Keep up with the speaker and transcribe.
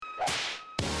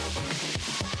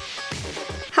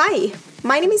Hi,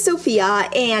 my name is Sophia,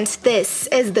 and this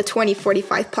is the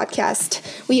 2045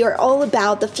 podcast. We are all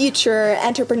about the future,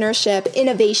 entrepreneurship,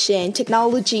 innovation,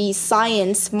 technology,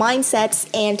 science, mindsets,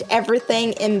 and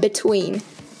everything in between.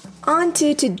 On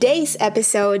to today's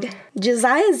episode.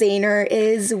 Josiah Zahner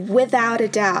is, without a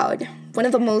doubt, one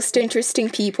of the most interesting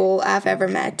people I've ever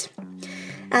met.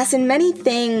 As in many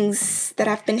things that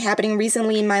have been happening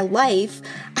recently in my life,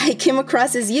 I came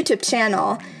across his YouTube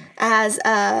channel as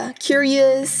a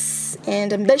curious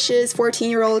and ambitious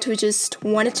 14-year-old who just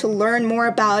wanted to learn more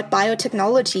about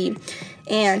biotechnology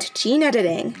and gene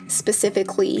editing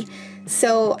specifically.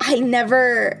 So I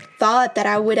never thought that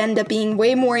I would end up being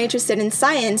way more interested in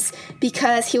science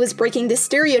because he was breaking the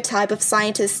stereotype of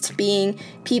scientists being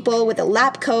people with a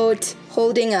lab coat,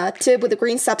 holding a tube with a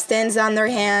green substance on their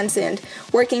hands and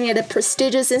working at a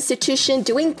prestigious institution,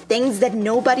 doing things that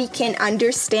nobody can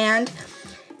understand.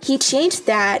 He changed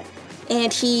that,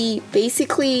 and he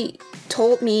basically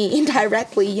told me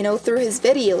indirectly, through his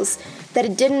videos, that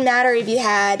it didn't matter if you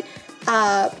had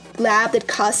a lab that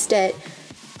costed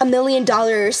 $1 million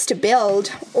to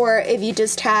build, or if you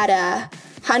just had a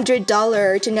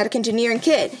 $100 genetic engineering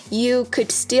kit. You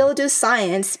could still do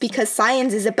science because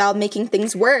science is about making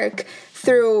things work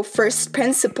through first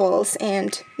principles,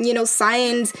 and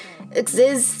science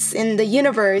exists in the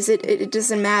universe. It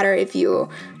doesn't matter if you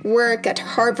work at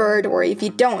Harvard or if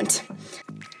you don't.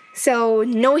 So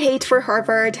no hate for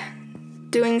Harvard,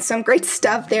 doing some great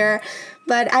stuff there,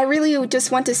 but I really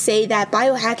just want to say that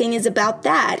biohacking is about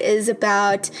that, is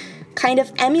about kind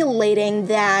of emulating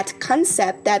that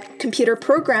concept that computer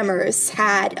programmers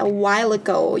had a while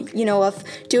ago, of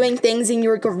doing things in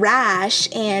your garage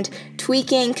and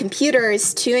tweaking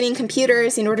computers, tuning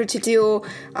computers in order to do,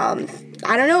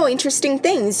 interesting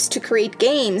things, to create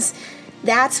games.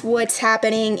 That's what's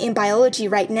happening in biology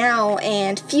right now,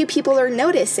 and few people are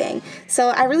noticing. So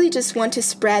I really just want to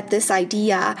spread this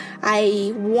idea.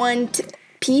 I want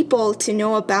people to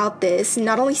know about this,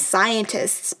 not only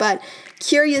scientists, but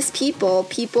curious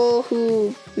people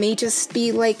who may just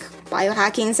be like,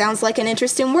 biohacking sounds like an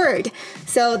interesting word.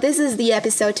 So this is the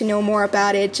episode to know more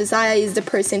about it. Josiah is the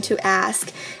person to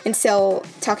ask. And so,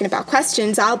 talking about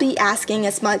questions, I'll be asking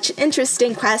as much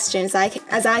interesting questions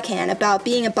as I can about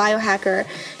being a biohacker.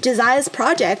 Josiah's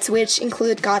projects, which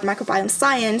include gut microbiome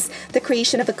science, the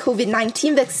creation of a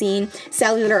COVID-19 vaccine,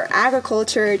 cellular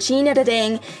agriculture, gene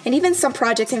editing, and even some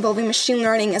projects involving machine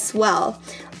learning as well.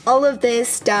 All of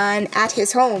this done at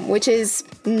his home, which is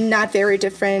not very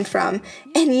different from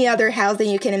any other house that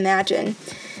you can imagine.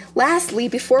 Lastly,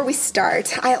 before we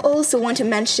start, I also want to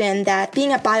mention that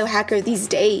being a biohacker these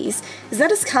days is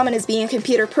not as common as being a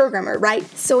computer programmer, right?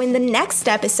 So in the next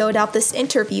episode of this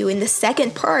interview, in the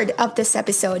second part of this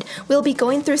episode, we'll be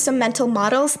going through some mental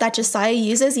models that Josiah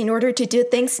uses in order to do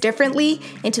things differently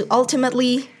and to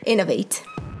ultimately innovate.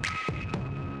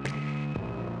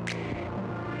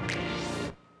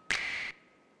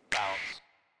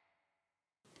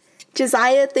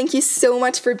 Josiah, thank you so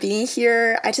much for being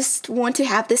here. I just want to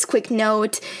have this quick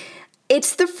note.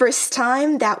 It's the first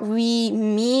time that we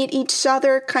meet each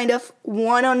other kind of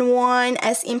one-on-one,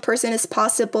 as in-person as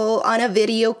possible on a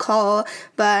video call.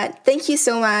 But thank you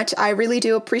so much. I really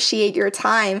do appreciate your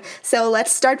time. So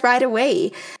let's start right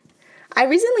away. I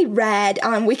recently read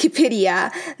on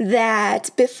Wikipedia that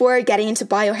before getting into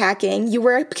biohacking, you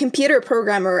were a computer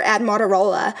programmer at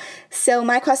Motorola. So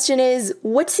my question is,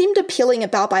 what seemed appealing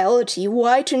about biology?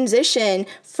 Why transition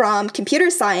from computer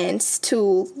science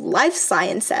to life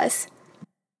sciences?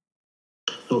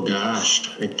 Oh gosh,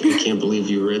 I can't believe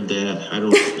you read that. I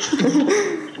don't.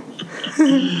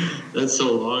 That's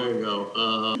so long ago.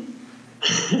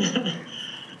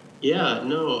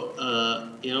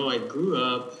 I grew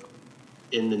up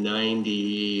in the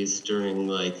 90s during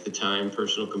like the time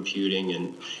personal computing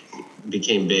and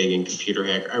became big in computer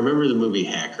hacker. I remember the movie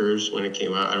Hackers when it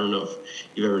came out. I don't know if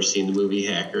you've ever seen the movie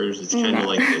Hackers. It's kind of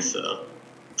like this.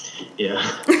 You're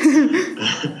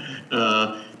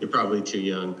probably too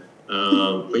young,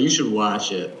 but you should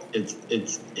watch it.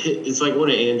 It's like one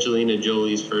of Angelina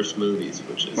Jolie's first movies,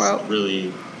 which is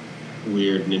really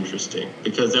weird and interesting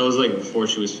because that was like before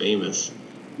she was famous.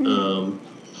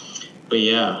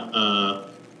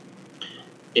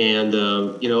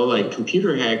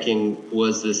 Computer hacking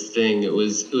was this thing. It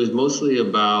was mostly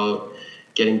about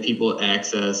getting people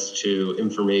access to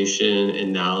information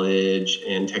and knowledge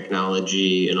and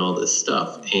technology and all this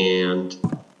stuff. And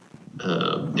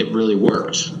it really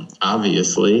worked,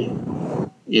 obviously.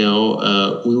 We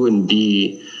wouldn't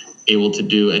be able to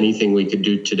do anything we could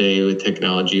do today with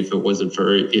technology if it wasn't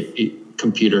for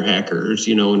computer hackers,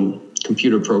 and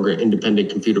independent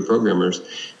computer programmers,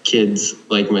 kids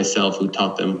like myself who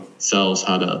taught themselves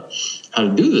how to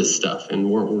do this stuff and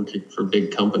weren't working for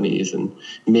big companies and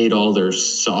made all their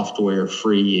software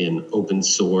free and open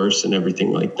source and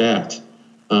everything like that.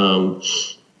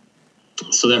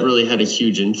 So that really had a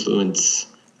huge influence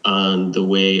on the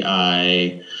way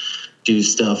I do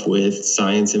stuff with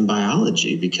science and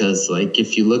biology, because like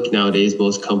if you look nowadays,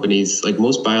 most companies, like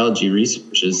most biology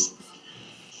research is,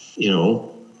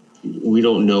 we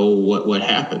don't know what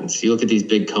happens. You look at these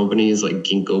big companies like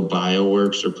Ginkgo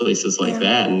Bioworks or places like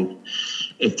that, and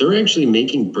if they're actually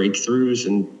making breakthroughs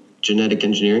in genetic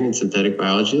engineering and synthetic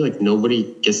biology, like nobody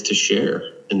gets to share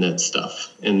in that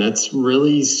stuff. And that's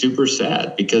really super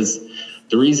sad, because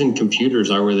the reason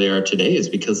computers are where they are today is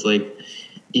because like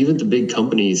even the big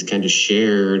companies kind of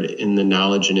shared in the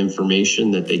knowledge and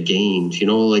information that they gained,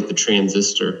 like the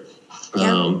transistor.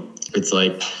 It's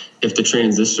like, if the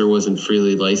transistor wasn't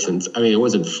freely licensed, it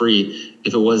wasn't free.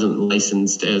 If it wasn't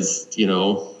licensed as,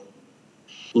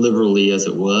 liberally as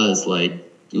it was, like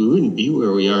we wouldn't be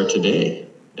where we are today.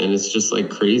 And it's just like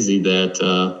crazy that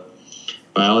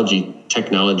biology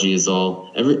technology is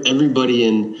all everybody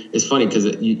it's funny because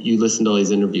you listen to all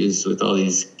these interviews with all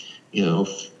these,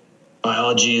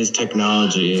 biology is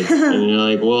technology. And you're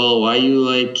like, well, why are you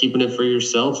like keeping it for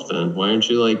yourself then? Why aren't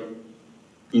you like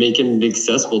making it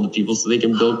accessible to people so they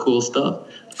can build cool stuff?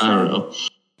 I don't know.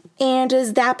 And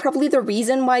is that probably the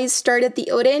reason why you started the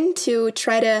Odin, to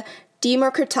try to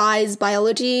democratize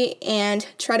biology and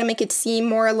try to make it seem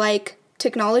more like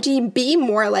technology, be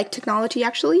more like technology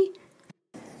actually?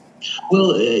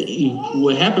 Well,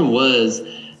 what happened was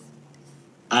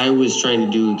I was trying to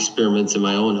do experiments in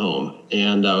my own home,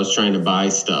 and I was trying to buy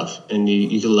stuff, and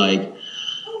you could like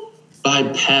buy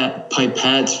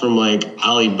pipettes from like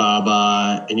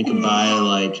Alibaba, and you could buy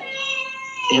like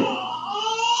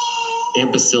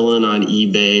ampicillin on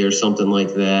eBay or something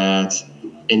like that.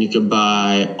 And you could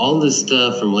buy all this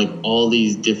stuff from like all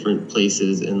these different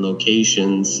places and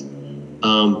locations.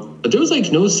 But there was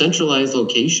like no centralized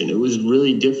location. It was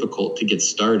really difficult to get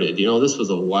started. This was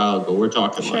a while ago. We're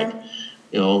talking like,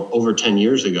 over 10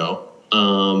 years ago.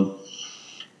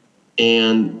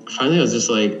 And finally I was just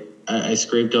like, I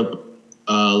scraped up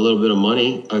a little bit of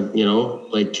money, like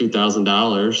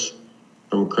 $2,000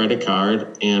 from a credit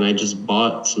card. And I just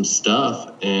bought some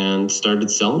stuff and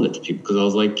started selling it to people, because I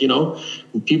was like,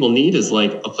 what people need is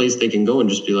like a place they can go and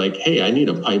just be like, hey, I need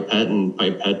a pipette and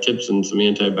pipette tips and some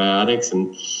antibiotics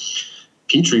and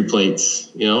Petri plates,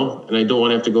 and I don't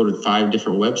want to have to go to 5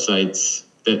 different websites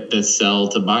that sell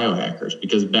to biohackers,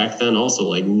 because back then also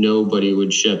like nobody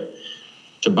would ship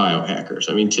to biohackers.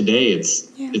 Today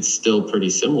it's still pretty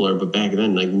similar, but back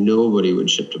then like nobody would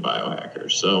ship to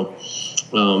biohackers. So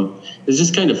it's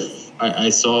just kind of, I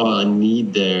saw a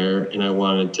need there, and I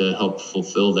wanted to help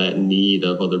fulfill that need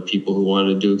of other people who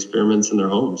wanted to do experiments in their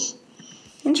homes.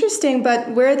 Interesting,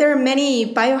 but were there many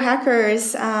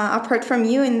biohackers apart from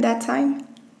you in that time?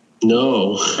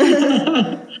 No.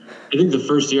 I think the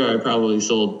first year I probably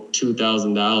sold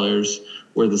 $2,000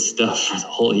 worth of stuff for the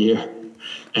whole year.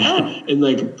 And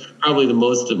like probably the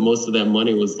most of that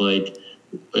money was like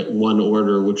one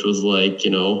order, which was like,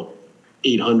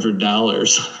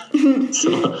 $800.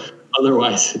 So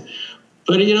otherwise,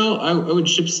 but I would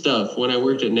ship stuff when I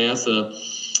worked at NASA.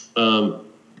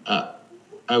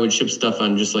 I would ship stuff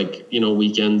on just like,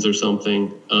 weekends or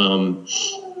something.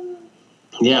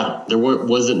 There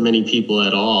wasn't many people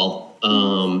at all.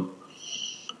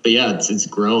 But yeah, it's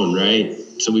grown, right?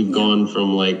 So we've gone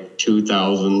from like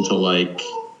 2,000 to like,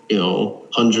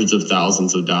 hundreds of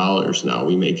thousands of dollars now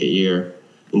we make a year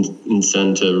and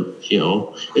send to,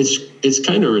 it's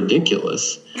kind of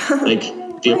ridiculous. Like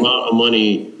the amount of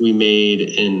money we made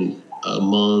in a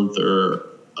month or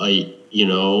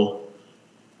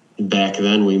back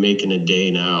then we make in a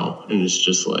day now. And it's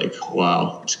just like,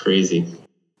 wow, it's crazy.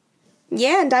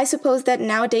 Yeah, and I suppose that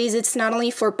nowadays it's not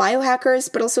only for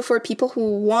biohackers, but also for people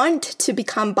who want to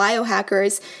become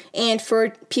biohackers, and for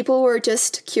people who are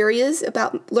just curious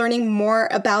about learning more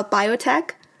about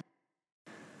biotech.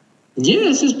 Yeah,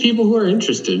 it's just people who are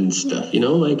interested in stuff,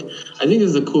 like I think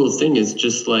is the cool thing is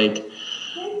just like,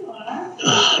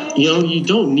 you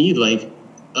don't need like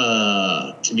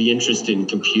to be interested in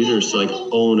computers to like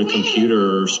own a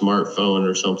computer or smartphone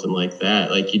or something like that.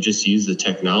 Like you just use the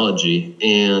technology,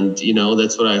 and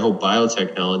that's what I hope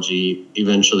biotechnology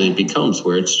eventually becomes,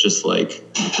 where it's just like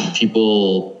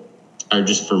people are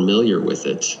just familiar with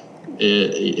it.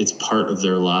 It's part of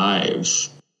their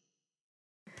lives.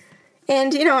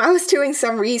 And, I was doing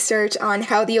some research on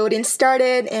how the Odin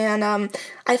started, and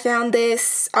I found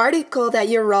this article that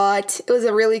you wrote. It was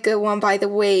a really good one, by the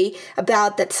way,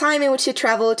 about the time in which you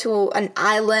traveled to an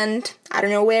island, I don't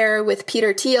know where, with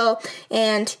Peter Thiel.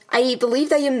 And I believe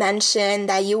that you mentioned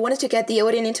that you wanted to get the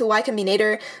Odin into Y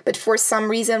Combinator, but for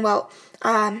some reason,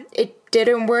 it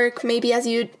didn't work maybe as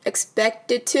you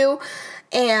expected to.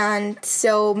 And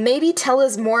so maybe tell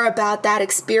us more about that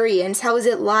experience. How was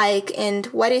it like? And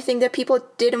why do you think that people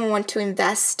didn't want to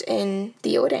invest in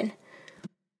the Odin?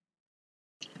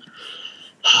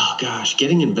 Oh, gosh,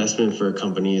 getting investment for a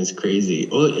company is crazy.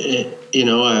 Well,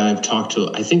 I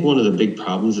think one of the big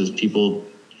problems is people,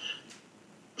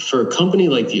 for a company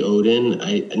like the Odin,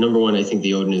 number one, I think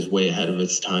the Odin is way ahead of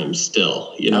its time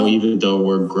still, even though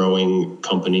we're a growing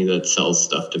company that sells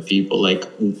stuff to people, like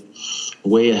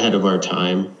way ahead of our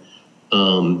time.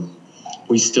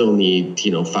 We still need,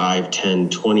 5, 10,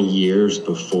 20 years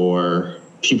before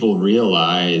people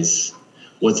realize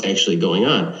what's actually going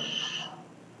on.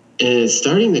 And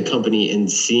starting the company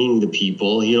and seeing the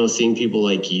people, seeing people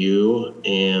like you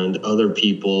and other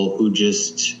people who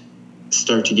just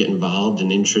start to get involved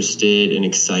and interested and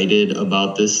excited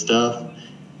about this stuff.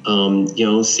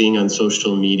 Seeing on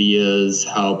social medias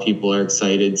how people are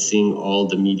excited, seeing all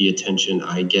the media attention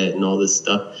I get and all this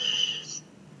stuff.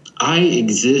 I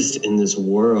exist in this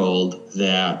world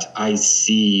that I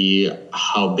see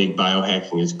how big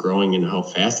biohacking is growing and how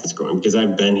fast it's growing, because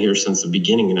I've been here since the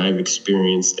beginning and I've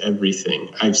experienced everything.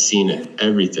 I've seen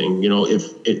everything,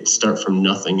 if it start from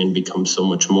nothing and become so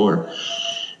much more.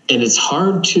 And it's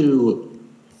hard to,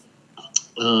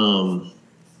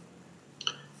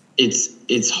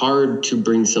 it's hard to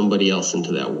bring somebody else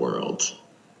into that world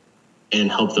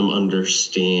and help them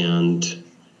understand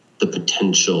the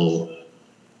potential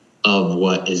of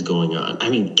what is going on. I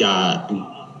mean, God, I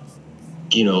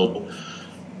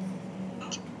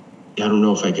don't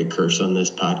know if I could curse on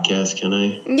this podcast, can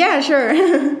I? Yeah, sure.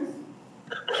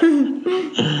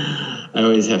 I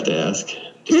always have to ask,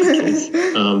 just in case.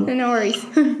 No worries.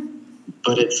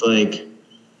 But it's like,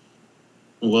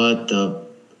 what the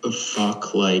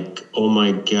fuck? Like, oh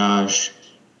my gosh.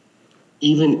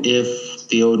 Even if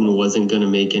the Odin wasn't going to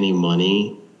make any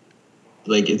money,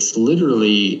 like, it's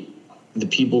literally the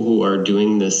people who are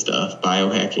doing this stuff,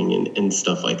 biohacking and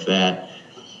stuff like that.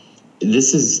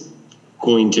 This is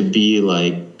going to be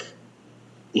like,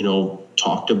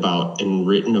 talked about and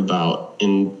written about.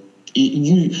 And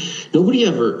nobody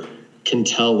ever can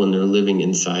tell when they're living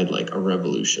inside like a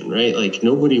revolution, right? Like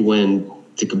nobody, when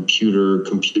the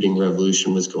computing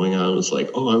revolution was going on, was like,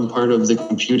 oh, I'm part of the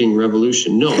computing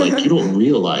revolution. No, like you don't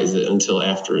realize it until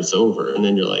after it's over. And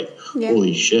then you're like,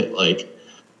 holy shit, like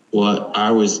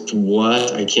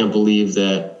I can't believe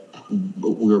that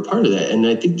we were part of that. And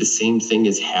I think the same thing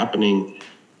is happening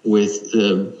with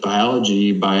the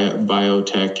biology,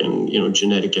 biotech and,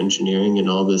 genetic engineering and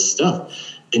all this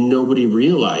stuff. And nobody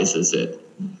realizes it.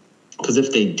 Because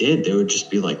if they did, they would just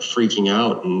be like freaking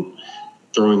out and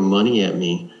throwing money at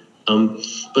me.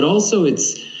 But also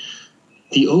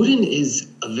the Odin is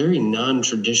a very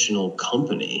non-traditional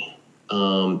company.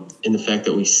 In the fact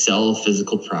that we sell a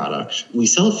physical product. We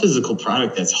sell a physical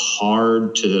product that's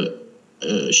hard to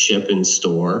ship and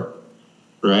store,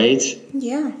 right?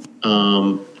 Yeah.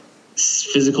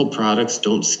 Physical products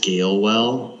don't scale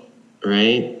well,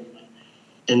 right?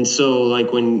 And so,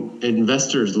 like, when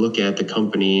investors look at the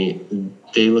company,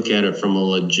 they look at it from a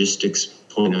logistics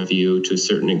point of view to a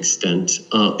certain extent.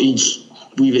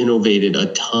 We've innovated a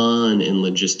ton in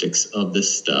logistics of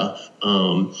this stuff.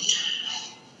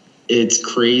 It's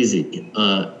crazy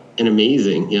and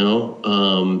amazing,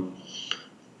 and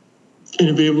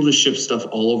to be able to ship stuff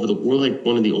all over we're like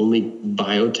one of the only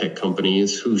biotech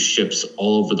companies who ships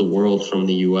all over the world from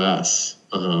the US.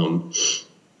 And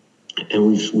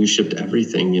we've shipped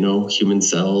everything, human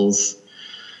cells,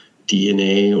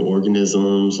 DNA,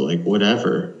 organisms, like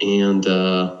whatever. And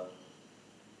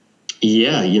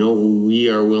we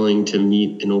are willing to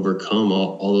meet and overcome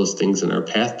all those things in our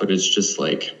path, but it's just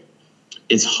like,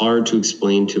 it's hard to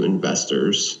explain to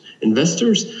investors.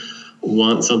 Investors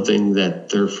want something that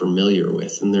they're familiar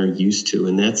with and they're used to.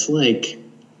 And that's like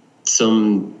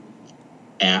some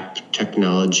app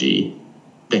technology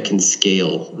that can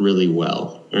scale really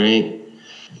well, right?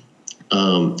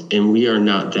 And we are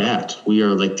not that. We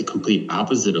are like the complete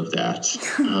opposite of that.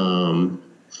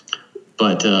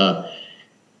 But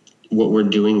what we're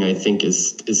doing, I think,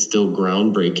 is still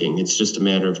groundbreaking. It's just a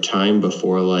matter of time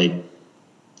before, like,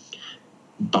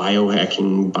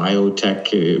 biohacking,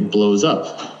 biotech blows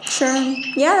up. Sure.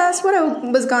 Yeah, that's what I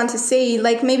was going to say.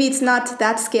 Like, maybe it's not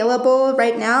that scalable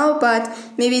right now, but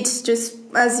maybe it's just,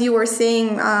 as you were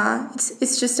saying,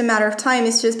 it's just a matter of time.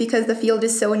 It's just because the field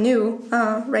is so new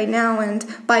right now, and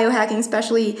biohacking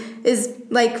especially is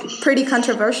like pretty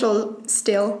controversial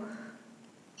still.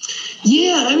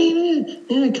 Yeah, I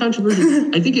mean,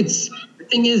 controversial. I think the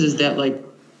thing is that like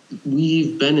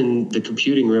we've been in the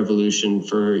computing revolution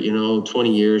for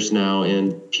 20 years now,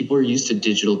 and people are used to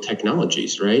digital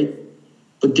technologies, right?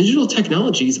 But digital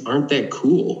technologies aren't that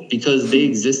cool because they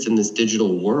exist in this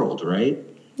digital world, right?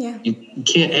 Yeah. You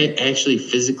can't actually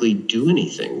physically do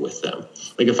anything with them.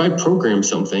 Like if I program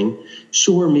something,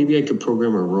 sure, maybe I could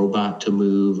program a robot to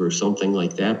move or something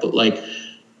like that, but like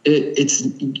it's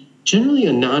generally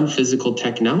a non-physical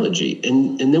technology.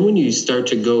 And then when you start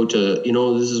to go to,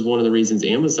 this is one of the reasons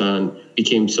Amazon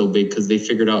became so big, because they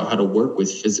figured out how to work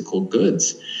with physical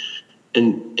goods.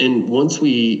 And once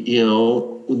we,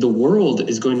 the world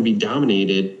is going to be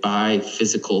dominated by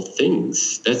physical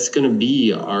things. That's going to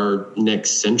be our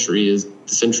next century, is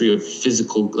the century of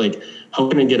physical, like how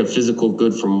can I get a physical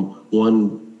good from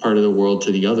one part of the world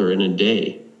to the other in a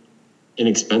day?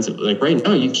 Inexpensive. Like right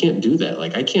now, you can't do that.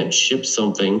 Like I can't ship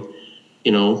something,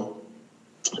 to,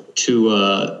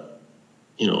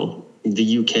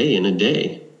 the UK in a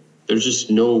day. There's just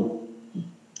no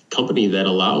company that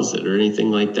allows it or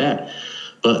anything like that.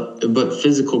 But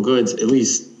physical goods, at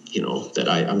least, that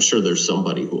I'm sure there's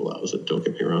somebody who allows it. Don't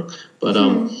get me wrong. But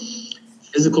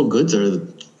physical goods they're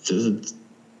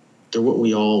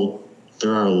what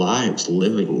they're our lives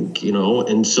living,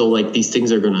 and so like these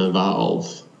things are going to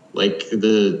evolve. Like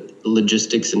the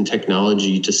logistics and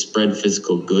technology to spread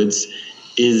physical goods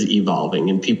is evolving,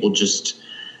 and people just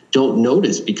don't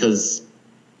notice because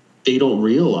they don't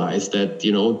realize that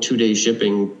 2-day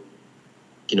shipping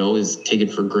is taken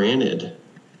for granted,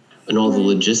 and all the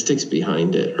logistics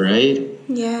behind it, right?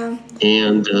 Yeah.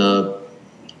 And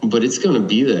but it's going to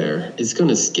be there. It's going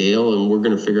to scale, and we're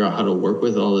going to figure out how to work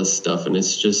with all this stuff. And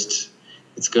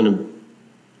what's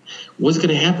going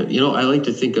to happen? I like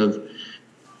to think of,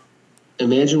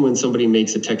 imagine when somebody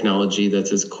makes a technology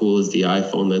that's as cool as the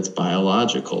iPhone that's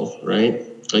biological, right?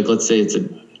 Like, let's say it's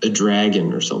a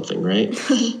dragon or something, right?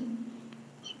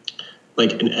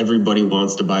 Like, and everybody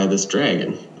wants to buy this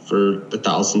dragon for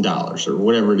 $1,000 or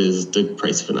whatever it is, the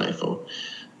price of an iPhone.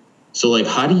 So, like,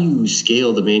 how do you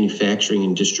scale the manufacturing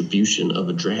and distribution of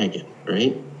a dragon,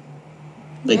 right?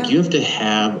 Like, you have to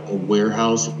have a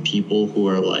warehouse of people who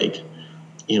are like,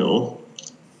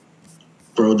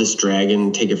 grow this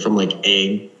dragon, take it from like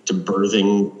egg to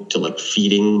birthing to like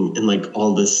feeding and like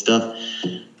all this stuff.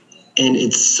 And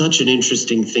it's such an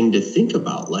interesting thing to think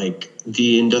about, like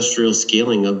the industrial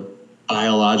scaling of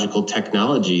biological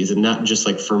technologies, and not just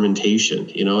like fermentation.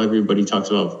 Everybody talks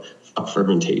about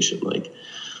fermentation, like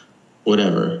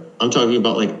whatever. I'm talking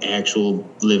about like actual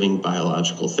living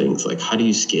biological things. Like, how do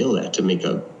you scale that to make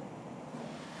a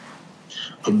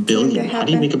billion? How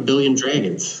do you make a billion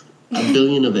dragons? A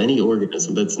billion of any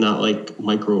organism that's not like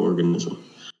microorganism.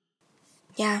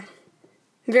 Yeah.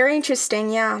 Very interesting,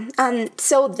 yeah.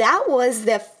 So that was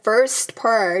the first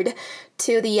part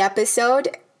to the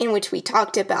episode in which we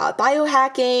talked about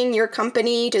biohacking, your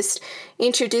company, just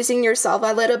introducing yourself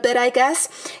a little bit, I guess.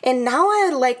 And now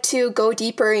I'd like to go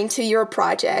deeper into your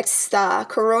projects, the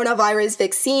coronavirus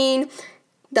vaccine,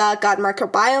 the gut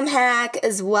microbiome hack,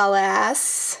 as well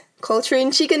as culturing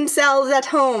chicken cells at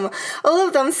home. All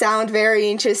of them sound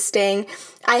very interesting.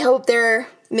 I hope they're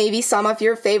maybe some of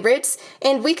your favorites.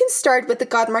 And we can start with the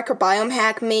gut microbiome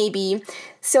hack, maybe.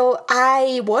 So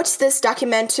I watched this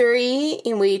documentary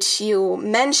in which you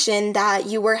mentioned that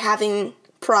you were having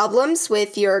problems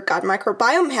with your gut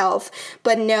microbiome health,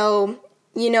 but no,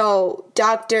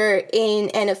 doctor in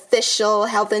an official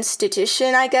health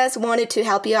institution, I guess, wanted to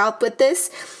help you out with this,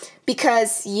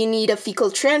 because you need a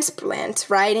fecal transplant,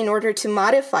 right, in order to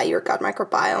modify your gut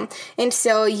microbiome. And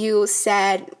so you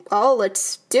said, oh,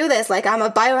 let's do this. Like, I'm a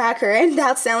biohacker, and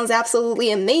that sounds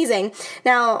absolutely amazing.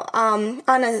 Now, on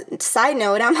a side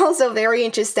note, I'm also very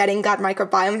interested in gut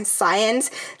microbiome science.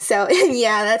 So,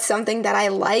 yeah, that's something that I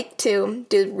like to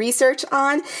do research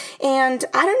on. And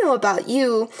I don't know about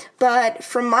you, but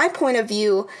from my point of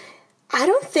view, I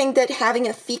don't think that having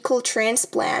a fecal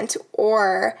transplant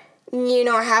or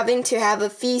having to have a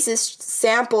feces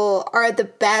sample are the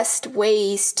best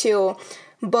ways to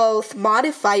both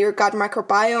modify your gut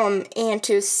microbiome and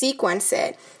to sequence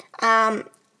it. I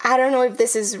don't know if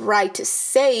this is right to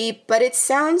say, but it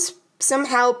sounds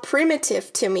somehow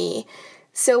primitive to me.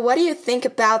 So what do you think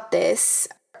about this?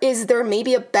 Is there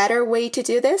maybe a better way to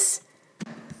do this?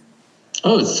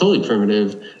 Oh, it's totally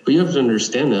primitive, but you have to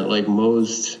understand that like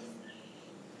most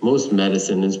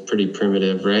medicine is pretty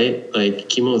primitive, right? Like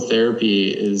chemotherapy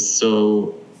is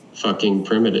so fucking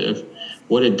primitive.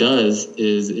 What it does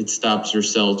is it stops your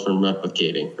cells from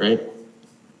replicating, right?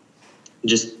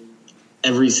 Just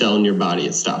every cell in your body,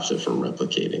 it stops it from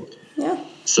replicating. Yeah.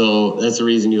 So that's the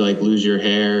reason you like lose your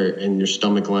hair and your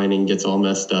stomach lining gets all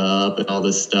messed up and all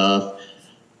this stuff.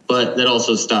 But that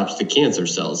also stops the cancer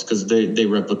cells because they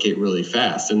replicate really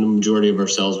fast, and the majority of our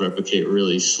cells replicate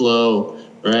really slow,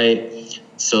 right?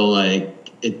 So like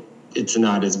it's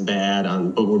not as bad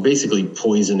but we're basically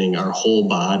poisoning our whole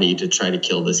body to try to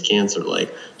kill this cancer.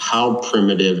 Like, how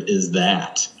primitive is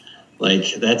that?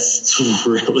 Like, that's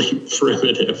really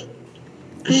primitive.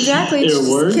 Exactly. It's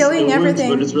It works, killing everything.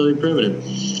 but it's really primitive.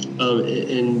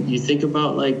 And you think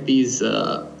about like these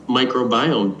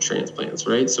microbiome transplants,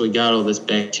 right? So we got all this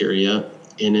bacteria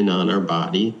in and on our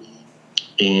body,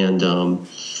 and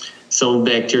some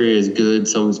bacteria is good,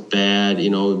 some is bad.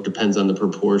 It depends on the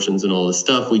proportions and all this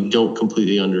stuff. We don't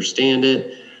completely understand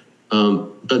it.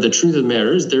 But the truth of the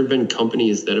matter is there have been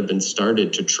companies that have been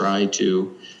started to try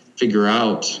to figure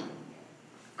out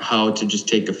how to just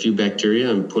take a few bacteria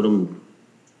and put them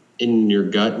in your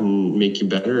gut and make you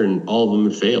better, and all of them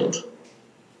have failed.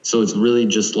 So it's really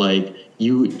just like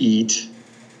you eat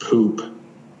poop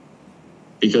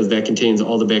because that contains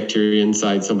all the bacteria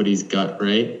inside somebody's gut,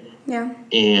 right? Yeah.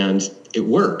 And it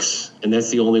works. And that's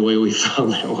the only way we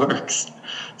found that works.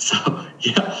 So,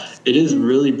 yeah, it is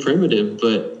really primitive,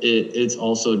 but it's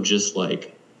also just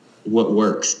like what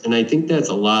works. And I think that's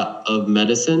a lot of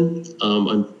medicine,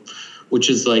 which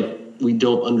is like we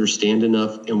don't understand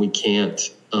enough and we can't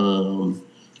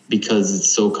because it's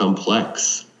so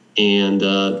complex. And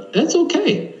that's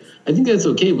okay. I think that's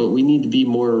okay, but we need to be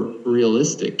more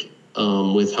realistic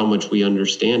with how much we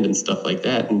understand and stuff like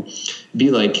that, and be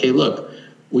like, hey, look,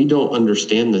 we don't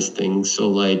understand this thing, so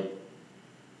like,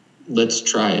 let's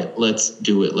try it, let's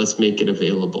do it, let's make it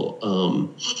available.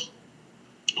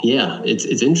 Yeah,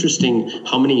 it's interesting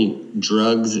how many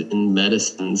drugs and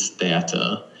medicines that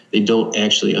they don't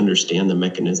actually understand the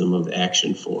mechanism of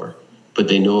action for, but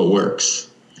they know it works.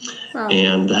 Wow.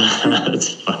 And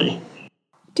it's funny.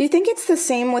 Do you think it's the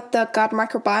same with the gut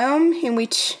microbiome, in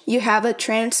which you have a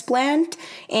transplant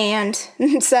and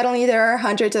suddenly there are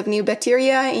hundreds of new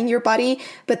bacteria in your body,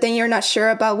 but then you're not sure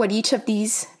about what each of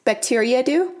these bacteria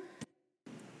do?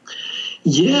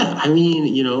 Yeah, I mean,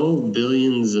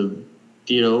 billions of,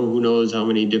 who knows how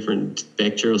many different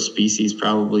bacterial species,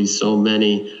 probably so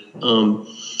many.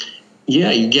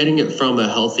 Yeah, you're getting it from a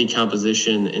healthy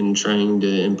composition and trying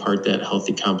to impart that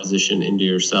healthy composition into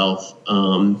yourself.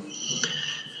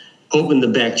 Hoping the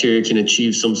bacteria can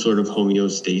achieve some sort of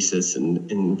homeostasis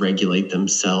and regulate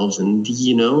themselves. And,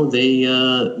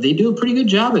 they do a pretty good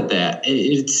job at that.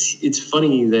 It's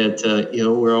funny that,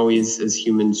 we're always, as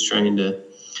humans, trying to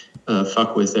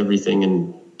fuck with everything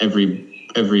and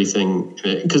everything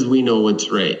because we know what's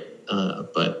right.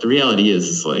 But the reality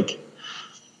is like,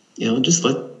 just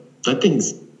let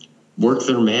things work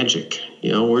their magic.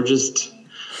 We're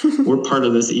part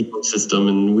of this ecosystem,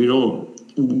 and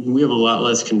we have a lot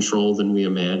less control than we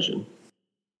imagine.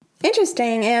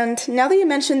 Interesting. And now that you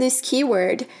mentioned this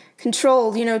keyword,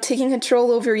 control, taking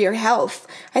control over your health,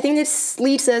 I think this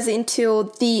leads us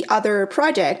into the other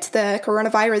project, the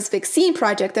coronavirus vaccine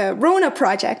project, the Rona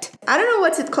project. I don't know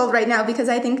what's it called right now because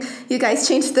I think you guys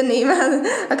changed the name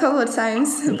a couple of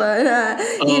times. But,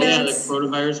 the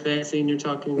coronavirus vaccine you're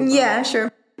talking about? Yeah,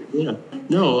 sure. Yeah.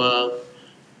 No,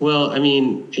 well, I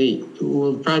mean,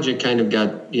 the project kind of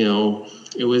got,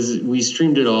 we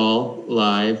streamed it all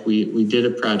live. We did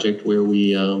a project where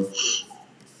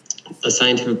a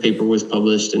scientific paper was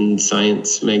published in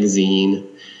Science magazine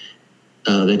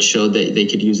that showed that they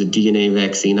could use a DNA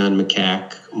vaccine on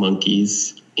macaque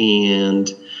monkeys,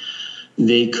 and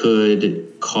they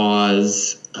could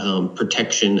cause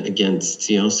protection against,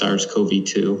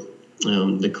 SARS-CoV-2,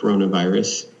 the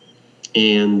coronavirus.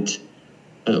 And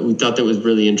we thought that was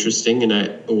really interesting, and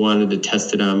I wanted to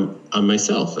test it on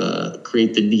myself,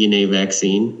 create the DNA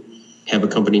vaccine, have a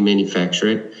company manufacture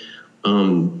it,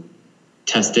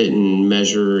 test it and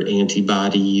measure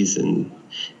antibodies and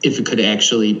if it could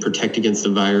actually protect against the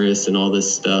virus and all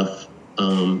this stuff,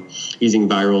 using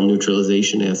viral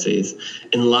neutralization assays,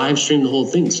 and live stream the whole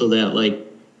thing so that like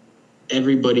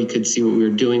everybody could see what we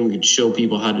were doing. We could show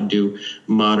people how to do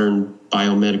modern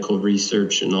biomedical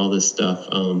research and all this stuff.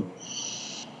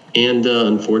 And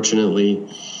unfortunately,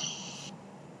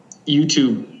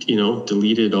 YouTube,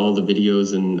 deleted all the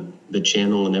videos and the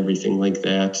channel and everything like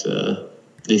that.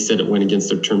 They said it went against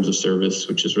their terms of service,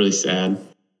 which is really sad.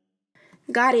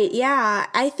 Got it. Yeah.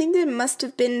 I think it must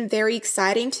have been very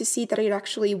exciting to see that it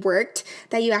actually worked,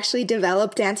 that you actually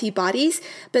developed antibodies.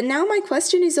 But now my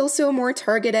question is also more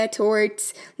targeted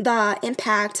towards the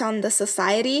impact on the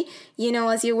society. You know,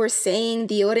 as you were saying,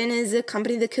 the Odin is a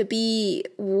company that could be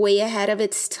way ahead of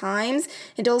its times.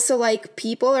 And also, like,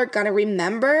 people are going to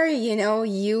remember, you know,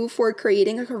 you for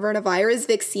creating a coronavirus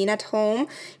vaccine at home.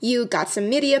 You got some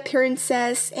media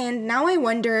appearances. And now I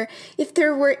wonder if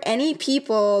there were any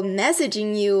people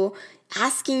messaging you,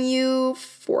 asking you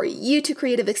for you to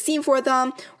create a vaccine for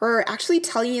them, or actually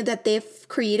telling you that they've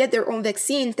created their own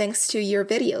vaccine thanks to your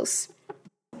videos.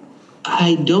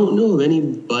 I don't know of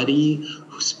anybody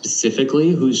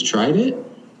specifically who's tried it.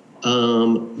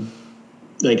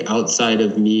 Like outside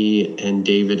of me and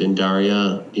David and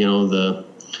Daria, you know, the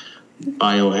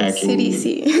biohacking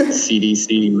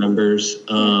CDC members.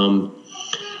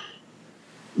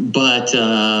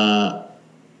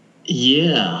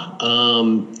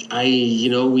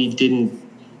 We didn't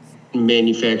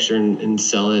manufacture and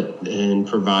sell it and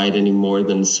provide any more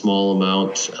than a small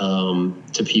amount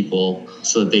to people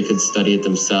so that they could study it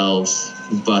themselves.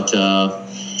 But I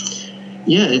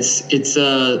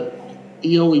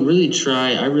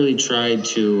really tried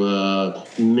to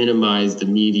minimize the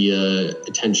media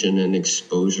attention and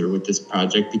exposure with this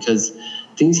project because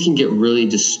things can get really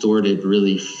distorted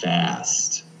really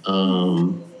fast.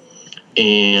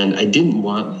 And I didn't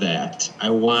want that.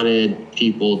 I wanted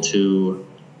people to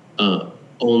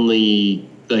only,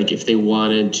 like, if they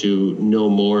wanted to know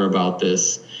more about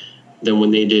this, then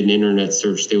when they did an internet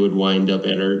search, they would wind up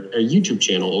at our YouTube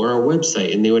channel or our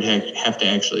website, and they would have to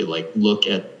actually like look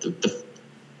at the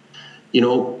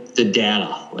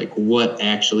data, like what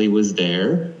actually was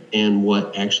there and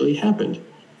what actually happened.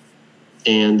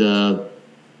 And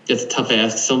it's a tough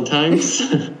ask sometimes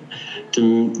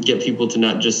to get people to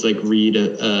not just like read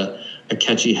a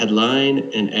catchy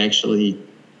headline and actually,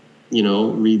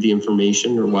 read the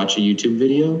information or watch a YouTube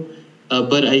video.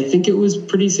 But I think it was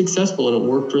pretty successful and it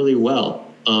worked really well.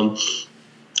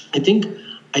 I think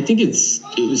it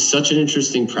was such an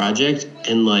interesting project,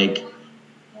 and like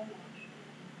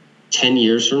 10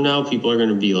 years from now, people are going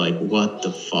to be like, what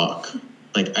the fuck?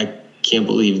 Like, I can't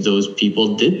believe those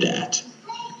people did that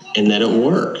and that it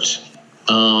worked.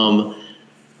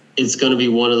 It's going to be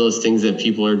one of those things that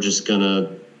people are just going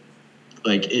to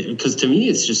like, because to me,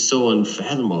 it's just so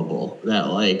unfathomable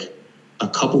that like a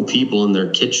couple people in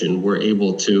their kitchen were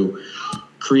able to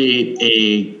create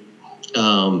a,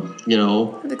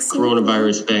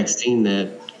 coronavirus vaccine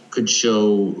that could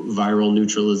show viral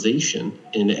neutralization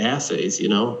in assays,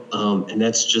 and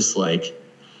that's just like,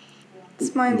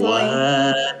 it's mind-blowing.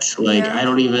 What? Like, yeah. I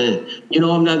don't even,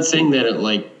 I'm not saying that it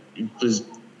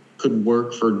could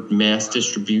work for mass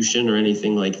distribution or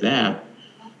anything like that,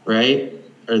 right?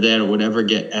 Or that it would ever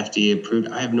get FDA approved.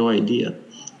 I have no idea.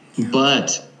 Yeah.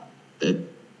 But that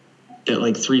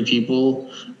like 3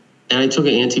 people, and I took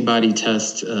an antibody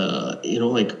test,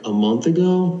 like a month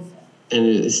ago, and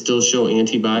it still show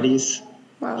antibodies.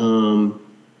 Wow.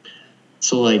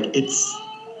 So like it's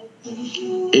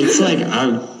like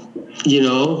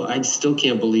I still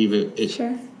can't believe it.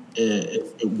 Sure.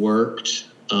 It worked.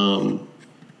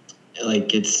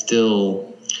 Like it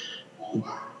still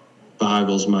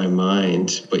boggles my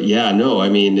mind. But yeah, no, I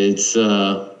mean it's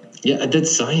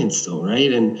that's science though,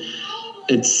 right? And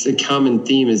it's a common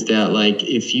theme is that like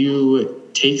if you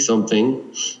take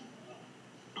something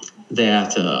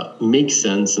that makes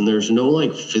sense and there's no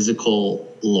like physical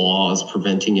laws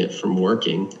preventing it from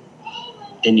working,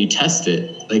 and you test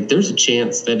it, like there's a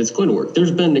chance that it's going to work.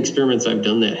 There's been experiments I've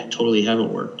done that totally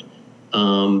haven't worked.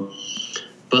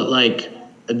 But like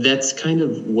that's kind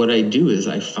of what I do is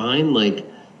I find like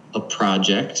a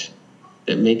project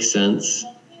that makes sense,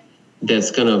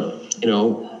 that's gonna,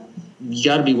 you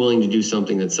got to be willing to do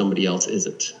something that somebody else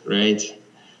isn't, right?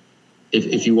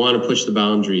 If you want to push the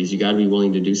boundaries, you got to be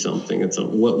willing to do something. It's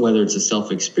whether it's a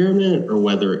self-experiment or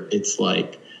whether it's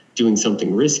like doing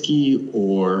something risky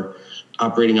or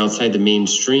operating outside the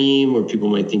mainstream where people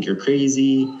might think you're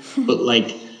crazy. But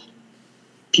like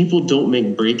people don't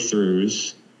make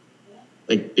breakthroughs,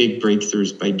 like big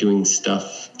breakthroughs, by doing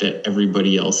stuff that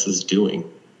everybody else is doing.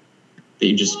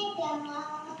 They just...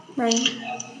 Right.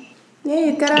 Yeah,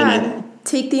 you gotta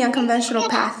take the unconventional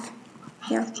path.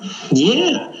 Yeah.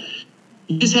 Yeah.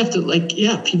 You just have to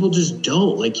people just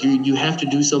don't. Like you have to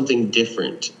do something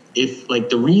different. If like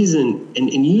the reason,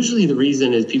 and usually the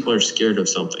reason is people are scared of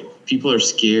something. People are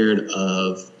scared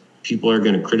of, people are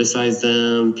going to criticize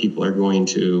them. People are going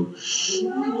to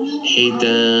hate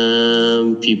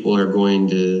them. People are going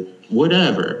to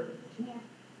whatever.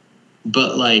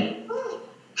 But like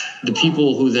the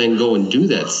people who then go and do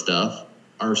that stuff,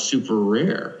 are super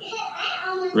rare,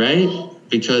 right?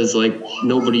 Because like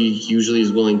nobody usually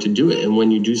is willing to do it. And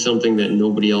when you do something that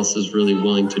nobody else is really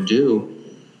willing to do,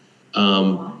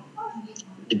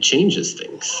 it changes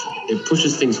things. It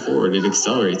pushes things forward. It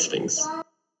accelerates things.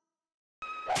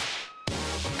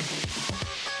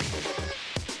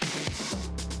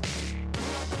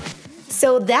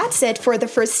 So that's it for the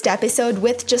first episode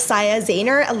with Josiah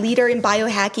Zahner, a leader in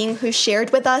biohacking who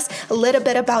shared with us a little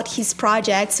bit about his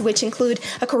projects, which include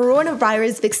a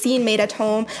coronavirus vaccine made at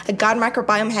home, a gut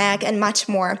microbiome hack, and much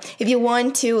more. If you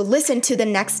want to listen to the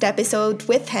next episode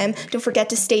with him, don't forget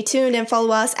to stay tuned and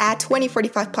follow us at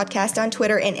 2045 Podcast on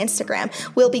Twitter and Instagram.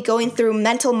 We'll be going through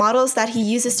mental models that he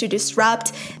uses to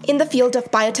disrupt in the field of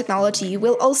biotechnology.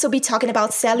 We'll also be talking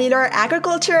about cellular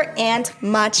agriculture and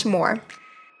much more.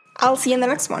 I'll see you in the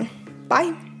next one.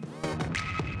 Bye.